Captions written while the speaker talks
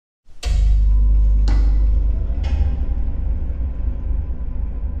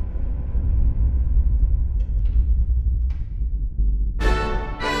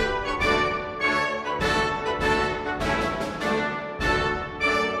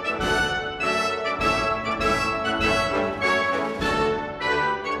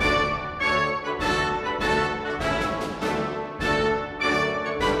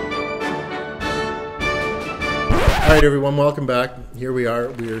right, everyone, welcome back. Here we are.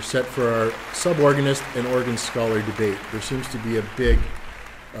 We are set for our Sub Organist and Organ Scholar debate. There seems to be a big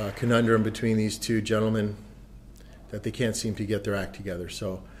conundrum between these two gentlemen that they can't seem to get their act together.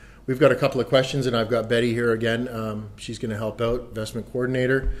 So we've got a couple of questions, and I've got Betty here again. She's going to help out, Vestment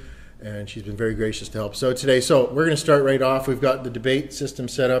Coordinator, and she's been very gracious to help. So today, we're going to start right off. We've got the debate system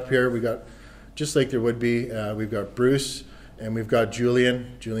set up here. We've got, just like there would be, we've got Bruce, and we've got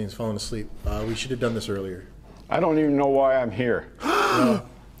Julian. Julian's fallen asleep. We should have done this earlier. I don't even know why I'm here.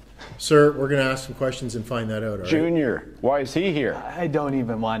 Sir, we're going to ask some questions and find that out, all right? Junior, why is he here? I don't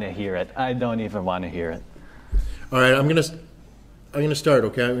even want to hear it. I don't even want to hear it. All right, I'm going to start,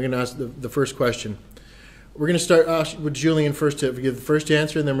 okay? I'm going to ask the first question. We're going to start with Julian first to give the first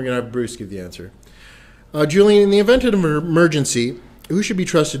answer, and then we're going to have Bruce give the answer. Julian, in the event of an emergency, who should be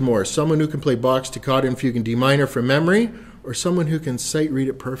trusted more? Someone who can play Bach's Toccata and Fugue in D minor from memory, or someone who can sight read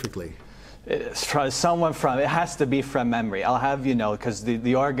it perfectly? It has to be from memory. I'll have you know, because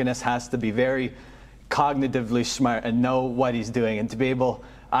the organist has to be very cognitively smart and know what he's doing, and to be able,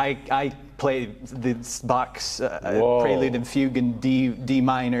 I play the Bach's Prelude and Fugue in D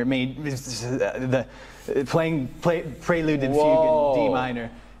minor. Playing Prelude and Fugue in D minor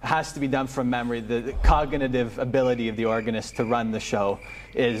has to be done from memory. The cognitive ability of the organist to run the show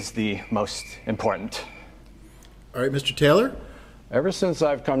is the most important. All right, Mr. Taylor? Ever since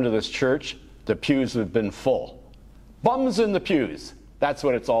I've come to this church, the pews have been full. Bums in the pews. That's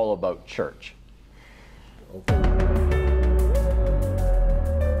what it's all about, church.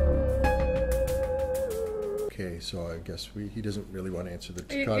 Okay, so I guess he doesn't really want to answer the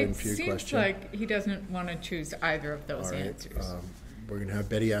Toccata and Fugue question. It seems like he doesn't want to choose either of those answers. We're going to have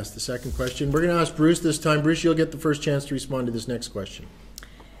Betty ask the second question. We're going to ask Bruce this time. Bruce, you'll get the first chance to respond to this next question.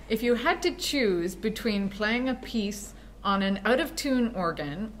 If you had to choose between playing a piece on an out-of-tune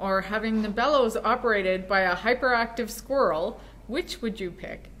organ or having the bellows operated by a hyperactive squirrel, which would you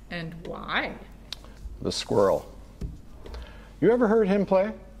pick and why? The squirrel. You ever heard him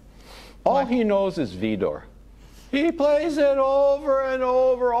play? All he knows is Vidor. He plays it over and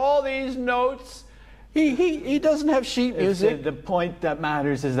over, all these notes. He doesn't have sheet music. The point that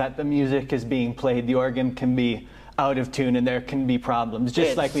matters is that the music is being played. The organ can be out of tune and there can be problems.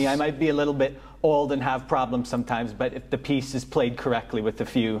 Just like me, I might be a little bit old and have problems sometimes, but if the piece is played correctly with a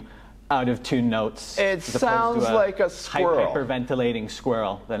few out of tune notes, it sounds like a squirrel. Hyperventilating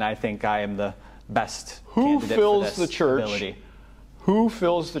squirrel, then I think I am the best candidate for this the church? ability. Who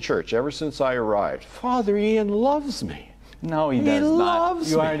fills the church ever since I arrived? Father Ian loves me. No, he does not.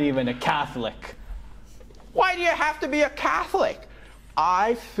 You aren't even a Catholic. Why do you have to be a Catholic?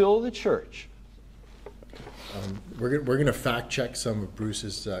 I fill the church. We're going to fact check some of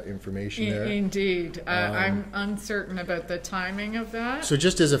Bruce's information there. Indeed. I'm uncertain about the timing of that. So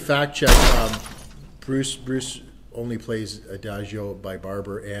just as a fact check, Bruce only plays Adagio by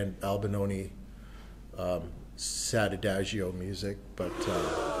Barber and Albinoni sad Adagio music, but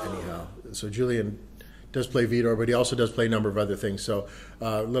anyhow. So Julian does play Vidor, but he also does play a number of other things. So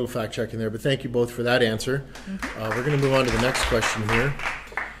a little fact checking there, but thank you both for that answer. We're going to move on to the next question here.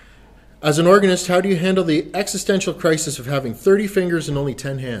 As an organist, how do you handle the existential crisis of having 30 fingers and only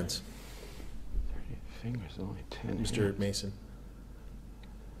 10 hands? 30 fingers, only 10 Mr. Mason.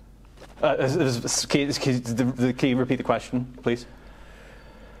 Can you repeat the question, please?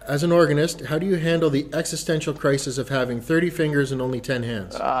 As an organist, how do you handle the existential crisis of having 30 fingers and only 10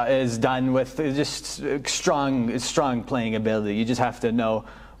 hands? Is done with just strong playing ability. You just have to know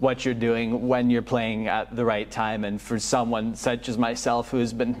what you're doing when you're playing at the right time, and for someone such as myself who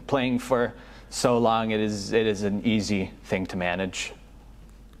has been playing for so long, it is an easy thing to manage.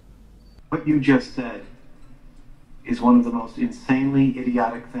 What you just said is one of the most insanely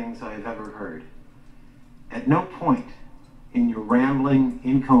idiotic things I have ever heard. At no point in your rambling,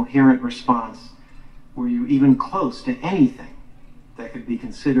 incoherent response were you even close to anything that could be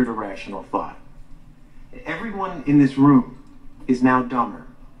considered a rational thought. Everyone in this room is now dumber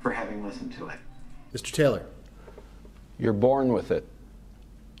for having listened to it. Mr. Taylor. You're born with it.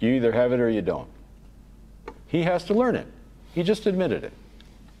 You either have it or you don't. He has to learn it. He just admitted it.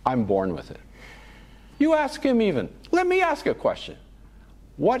 I'm born with it. You ask him even. Let me ask a question.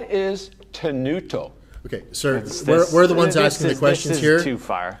 What is tenuto? Okay, sir, we're the ones asking the questions here. This is too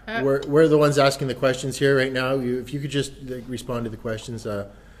far. We're the ones asking the questions here right now. If you could just respond to the questions,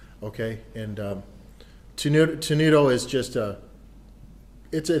 okay. And tenuto is just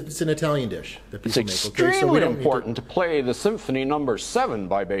it's an Italian dish that people it's make. Okay, extremely important to play the Symphony No. 7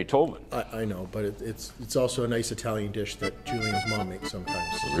 by Beethoven. I know, but it's also a nice Italian dish that Julian's mom makes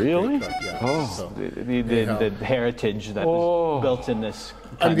sometimes. Really? Yeah. Oh. So, the heritage that was built in this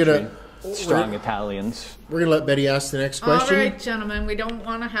country. strong Italians. We're going to let Betty ask the next question. All right, gentlemen, we don't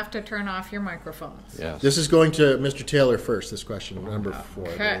want to have to turn off your microphones. Yes. This is going to Mr. Taylor first, this question, number 4,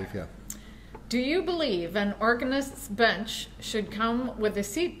 I Okay. believe. Yeah. Do you believe an organist's bench should come with a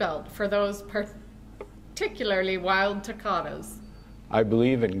seatbelt for those particularly wild toccatas? I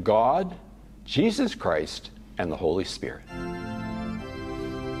believe in God, Jesus Christ, and the Holy Spirit.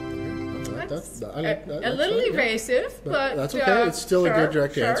 That's I like that. a That's little fine, yeah. evasive, but That's okay. It's still a sure, good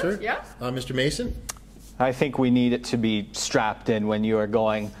direct sure, answer. Yeah. Mr. Mason? I think we need it to be strapped in when you are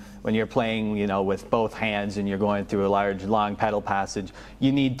going, when you're playing, you know, with both hands and you're going through a large, long pedal passage.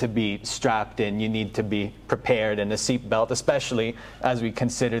 You need to be strapped in. You need to be prepared, and a seatbelt, especially as we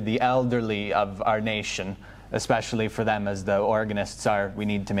consider the elderly of our nation, especially for them as the organists are. We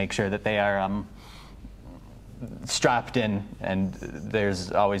need to make sure that they are strapped in, and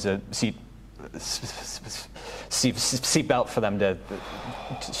there's always a seatbelt for them to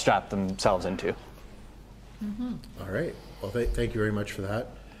strap themselves into. Mm-hmm. All right. Well, thank you very much for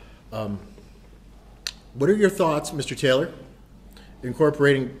that. What are your thoughts, Mr. Taylor,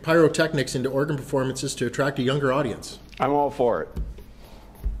 incorporating pyrotechnics into organ performances to attract a younger audience? I'm all for it.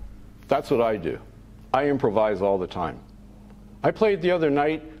 That's what I do. I improvise all the time. I played the other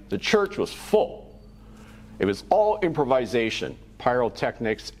night. The church was full. It was all improvisation,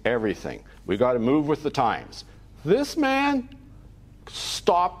 pyrotechnics, everything. We got to move with the times. This man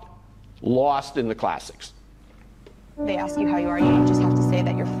stopped, lost in the classics. They ask you how you are, you just have to say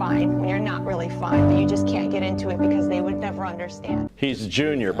that you're fine when you're not really fine, but you just can't get into it because they would never understand. He's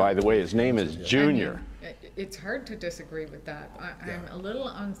Junior, by the way. His name is Junior. I mean, it's hard to disagree with that. I'm a little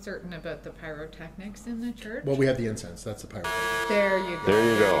uncertain about the pyrotechnics in the church. Well, we have the incense. That's the pyrotechnics. There you go.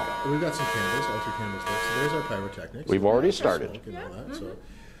 There you go. We've got some candles, altar candles there. So there's our pyrotechnics. We've already started. Smoke and all that, so.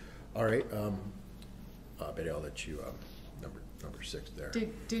 All right. Betty, I'll let you, number 6 there.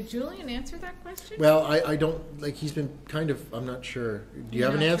 Did Julian answer that question? Well, I don't, like, he's been kind of, I'm not sure. Do you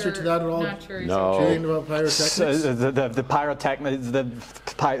have an answer to that at all? Not sure. No. Julian, about pyrotechnics? The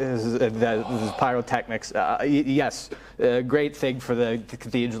pyrotechnics, yes, a great thing for the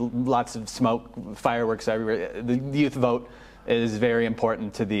cathedral. Lots of smoke, fireworks everywhere. The youth vote is very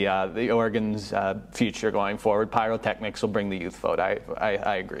important to the organ's future going forward. Pyrotechnics will bring the youth vote.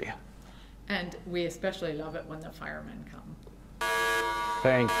 I agree. And we especially love it when the firemen come.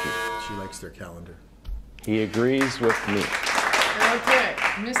 Thank you. She likes their calendar. He agrees with me. Okay,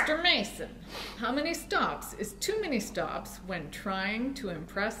 Mr. Mason, how many stops is too many stops when trying to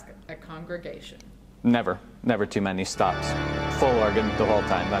impress a congregation? Never too many stops. Full organ the whole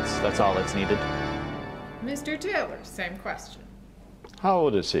time. That's all that's needed. Mr. Taylor, same question. How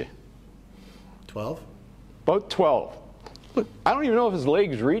old is he? 12? About 12. Look, I don't even know if his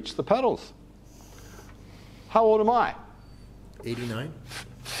legs reach the pedals. How old am I? 89?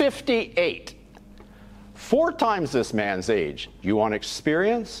 58. 4 times this man's age. Do you want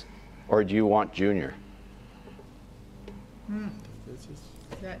experience or do you want Junior? You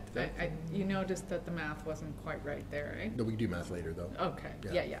noticed that the math wasn't quite right there, eh? No, we can do math later, though. Okay,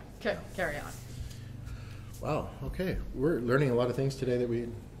 yeah. Carry on. Wow, okay. We're learning a lot of things today that we...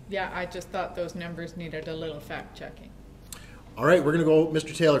 Yeah, I just thought those numbers needed a little fact checking. All right, we're going to go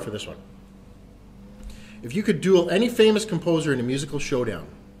Mr. Taylor for this one. If you could duel any famous composer in a musical showdown,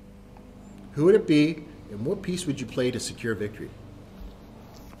 who would it be, and what piece would you play to secure victory?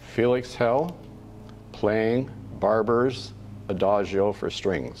 Felix Hell playing Barber's Adagio for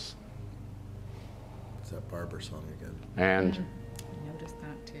strings. It's that Barber song again. And I noticed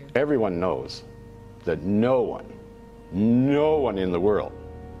that too. everyone knows that no one in the world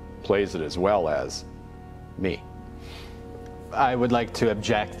plays it as well as me. I would like to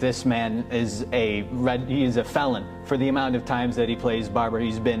object. This man is he is a felon for the amount of times that he plays Barber.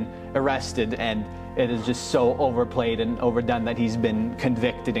 He's been arrested, and it is just so overplayed and overdone that he's been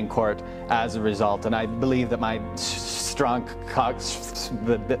convicted in court as a result. And I believe that my strong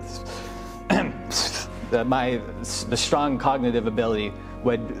the strong cognitive ability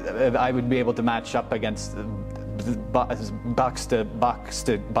I would be able to match up against Buxtehude.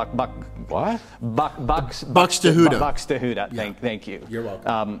 Thank you. You're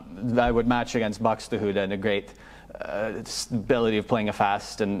welcome. I would match against Buxtehude and a great ability of playing a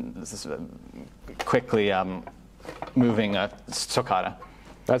fast and quickly moving toccata.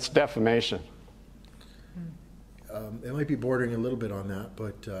 That's defamation. It might be bordering a little bit on that,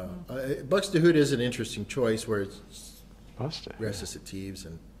 but Buxtehude is an interesting choice where it's recitatives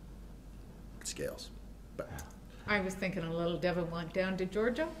and scales. But I was thinking a little devil went down to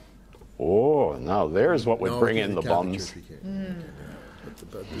Georgia. Oh, now there's what would bring in the Catholic bums. Church,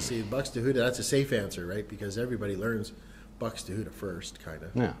 but see, Buxtehude, that's a safe answer, right? Because everybody learns bucks to who to first, kind of.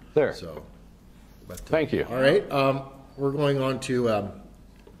 Yeah, there. So, but, Thank you. All right, we're going on to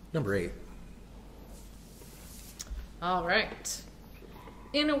number 8. All right.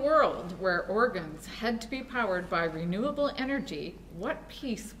 In a world where organs had to be powered by renewable energy, what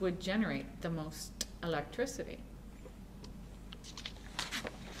piece would generate the most electricity?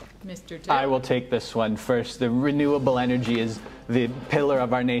 Mr. Taylor. I will take this one first. The renewable energy is the pillar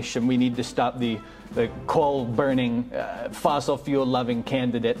of our nation. We need to stop the coal-burning, fossil fuel-loving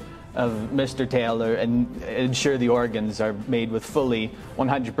candidate of Mr. Taylor and ensure the organs are made with fully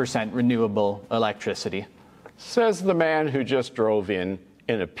 100% renewable electricity. Says the man who just drove in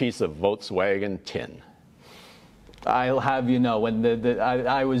a piece of Volkswagen tin. I'll have you know, when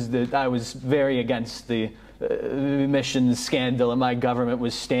I was very against the emissions scandal, and my government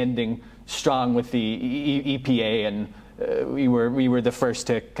was standing strong with the EPA, and we were the first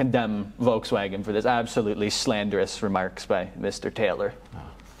to condemn Volkswagen for this absolutely slanderous remarks by Mr. Taylor.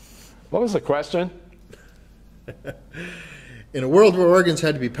 What was the question? In a world where organs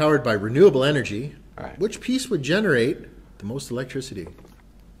had to be powered by renewable energy, right, which piece would generate the most electricity?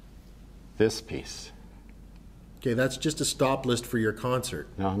 This piece. Okay, that's just a stop list for your concert.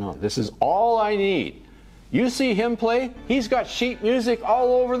 No, this is all I need. You see him play? He's got sheet music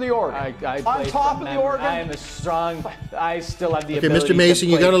all over the organ. I on top of the organ. I am a strong. I still have the Okay, ability. Mr. Mason,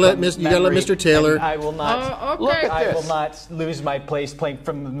 to you gotta let play from Mr. Taylor. I will not. Look at I will not lose my place playing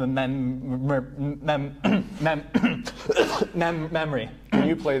from the memory. Can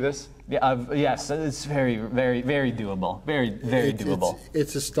you play this? Yeah, yes, it's very doable. Very doable.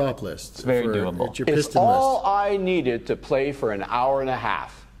 It's a stop list. It's very doable. It's your It's piston all list. I needed to play for an hour and a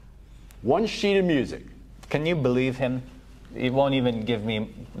half. One sheet of music. Can you believe him? He won't even give me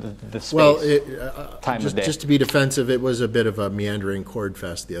the space. Well, time of day. just to be defensive, it was a bit of a meandering chord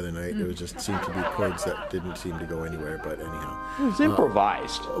fest the other night. It was just seemed to be chords that didn't seem to go anywhere. But anyhow, It was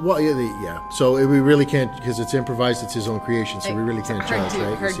improvised. well, yeah. So we really can't, because it's improvised. It's his own creation. So we really can't judge,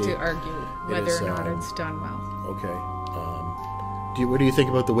 right? Hard You see, to argue whether is, or not it's done well. Okay. What do you think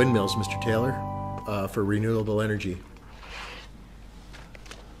about the windmills, Mr. Taylor, for renewable energy?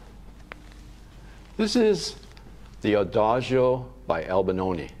 This is the Adagio by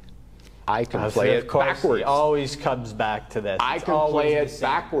Albinoni. I can play it backwards. He always comes back to this. I can play it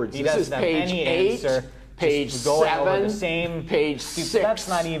backwards. This is page 8, page 7, page 6. That's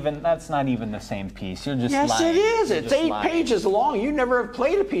not even the same piece. You're just Yes, lying. it is. You're It's just 8 lying. pages long. You never have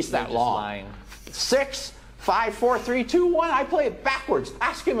played a piece that You're just long. lying. 6, 5, 4, 3, 2, 1. I play it backwards.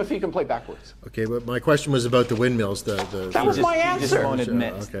 Ask him if he can play backwards. Okay, but my question was about the windmills. That was my He just answer. won't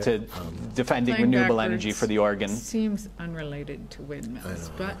admit Okay. to defending Playing renewable backwards energy for the organ. Seems unrelated to I windmills,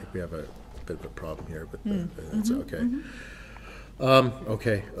 know. I but think we have a bit of a problem here, but that's okay.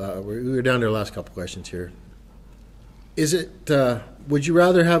 We're down to our last couple questions here. Is it? Would you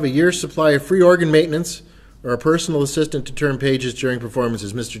rather have a year's supply of free organ maintenance or a personal assistant to turn pages during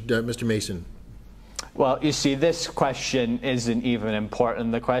performances, Mr. Mason? Well, you see, this question isn't even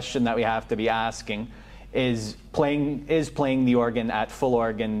important. The question that we have to be asking is playing the organ at full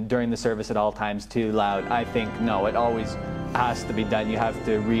organ during the service at all times too loud? I think no, it always has to be done. You have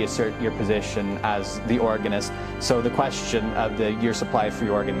to reassert your position as the organist. So the question of the year supply of free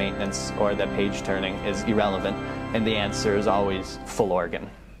organ maintenance or the page turning is irrelevant, and the answer is always full organ.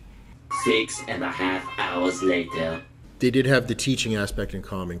 6.5 hours later. They did have the teaching aspect in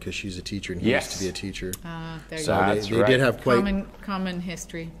common because she's a teacher and he used to be a teacher. there you So go. they did have quite. Common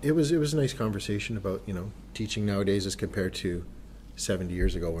history. It was a nice conversation about teaching nowadays as compared to 70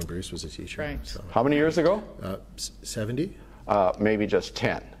 years ago when Bruce was a teacher. Right. So, How many years ago? 70? Maybe just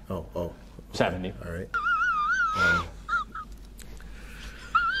 10. Oh. Okay. 70. All right.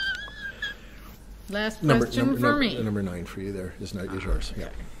 Last question for me. Number 9 for you there is yours. Yeah.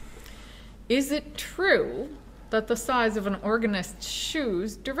 Is it true that the size of an organist's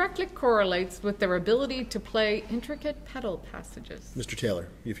shoes directly correlates with their ability to play intricate pedal passages? Mr. Taylor,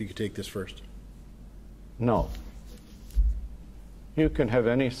 if you could take this first. No. You can have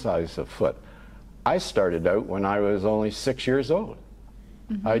any size of foot. I started out when I was only 6 years old.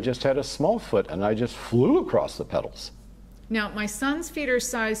 I just had a small foot and I just flew across the pedals. Now, my son's feet are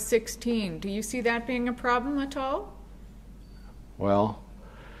size 16. Do you see that being a problem at all? Well,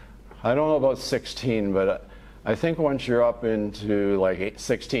 I don't know about 16, but I think once you're up into like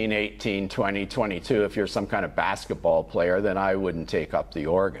 16, 18, 20, 22, if you're some kind of basketball player, then I wouldn't take up the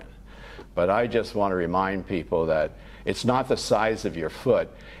organ. But I just want to remind people that it's not the size of your foot,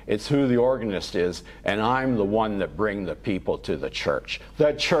 it's who the organist is, and I'm the one that bring the people to the church.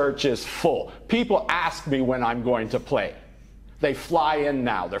 The church is full. People ask me when I'm going to play. They fly in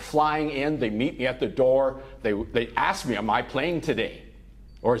now. They're flying in. They meet me at the door. They ask me, am I playing today?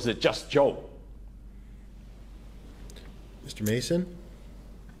 Or is it just Joe? Mr. Mason?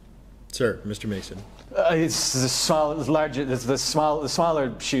 Sir, Mr. Mason. It's the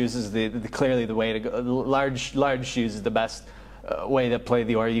smaller shoes is clearly the way to go. Large shoes is the best way to play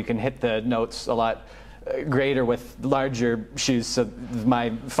the organ. You can hit the notes a lot greater with larger shoes. So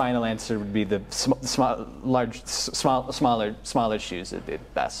my final answer would be the smaller shoes are the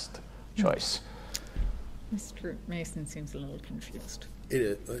best choice. Mr. Mason seems a little confused.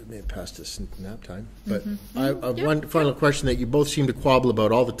 It may have passed us nap time, but I have one final question that you both seem to quabble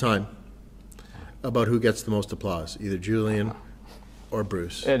about all the time, about who gets the most applause, either Julian or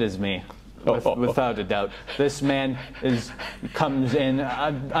Bruce. It is me, without a doubt. This man comes in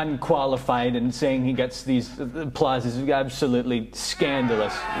unqualified and saying he gets these applauses, absolutely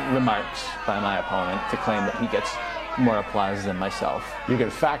scandalous remarks by my opponent to claim that he gets more applause than myself. You can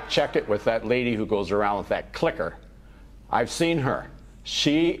fact check it with that lady who goes around with that clicker. I've seen her.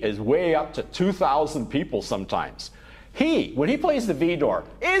 She is way up to 2,000 people sometimes. When he plays the V-door,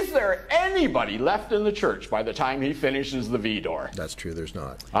 is there anybody left in the church by the time he finishes the V-door? That's true, there's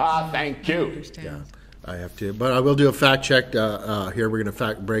not. Ah, thank you. Yeah, I have to. But I will do a fact check here. We're going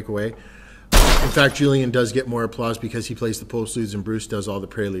to break away. In fact, Julian does get more applause because he plays the postludes and Bruce does all the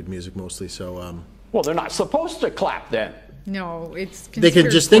prelude music mostly. So, well, they're not supposed to clap then. No, it's they can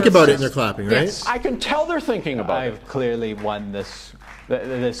just think about it and they're clapping, right? Yes. I can tell they're thinking about it. I've clearly won this.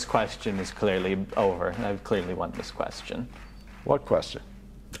 This question is clearly over. I've clearly won this question. What question?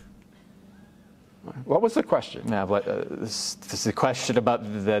 What was the question? Yeah, this is the question about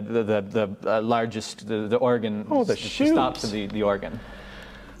the largest, the organ. Oh, the shoes. Stops of the organ.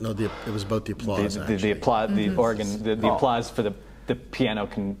 No, it was about the applause. The applause, the organ, the applause for the piano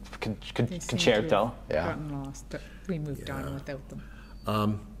concerto. Yeah. Gotten lost, but we moved on without them.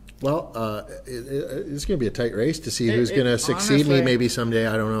 It's going to be a tight race to see who's going to succeed me maybe someday.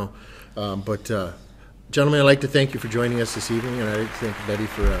 I don't know. But gentlemen, I'd like to thank you for joining us this evening, and I'd like to thank Betty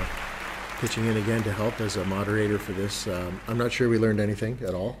for pitching in again to help as a moderator for this. I'm not sure we learned anything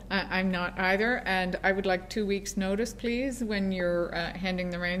at all. I'm not either, and I would like 2 weeks' notice, please, when you're handing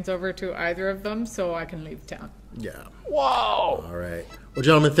the reins over to either of them, so I can leave town. Yeah. Whoa! All right. Well,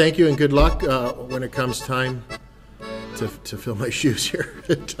 gentlemen, thank you and good luck when it comes time to fill my shoes here.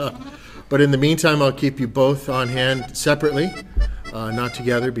 But in the meantime, I'll keep you both on hand separately, not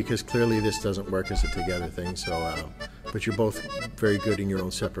together, because clearly this doesn't work as a together thing. So, but you're both very good in your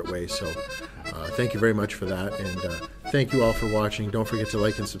own separate ways. So thank you very much for that. And thank you all for watching. Don't forget to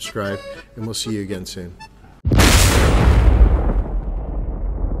like and subscribe, and we'll see you again soon.